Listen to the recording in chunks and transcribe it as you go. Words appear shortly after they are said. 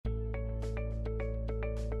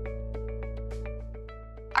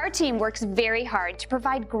Our team works very hard to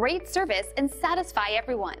provide great service and satisfy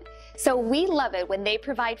everyone. So we love it when they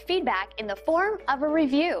provide feedback in the form of a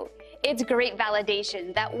review. It's great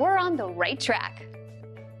validation that we're on the right track.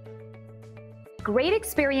 Great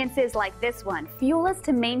experiences like this one fuel us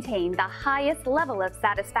to maintain the highest level of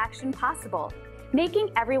satisfaction possible. Making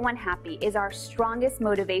everyone happy is our strongest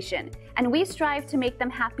motivation, and we strive to make them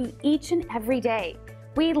happy each and every day.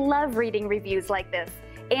 We love reading reviews like this,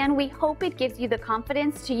 and we hope it gives you the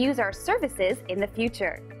confidence to use our services in the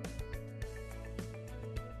future.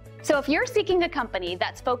 So if you're seeking a company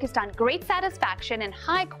that's focused on great satisfaction and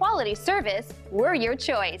high-quality service, we're your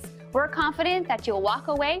choice. We're confident that you'll walk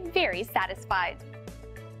away very satisfied.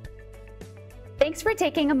 Thanks for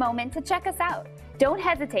taking a moment to check us out. Don't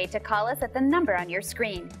hesitate to call us at the number on your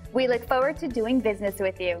screen. We look forward to doing business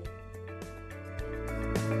with you.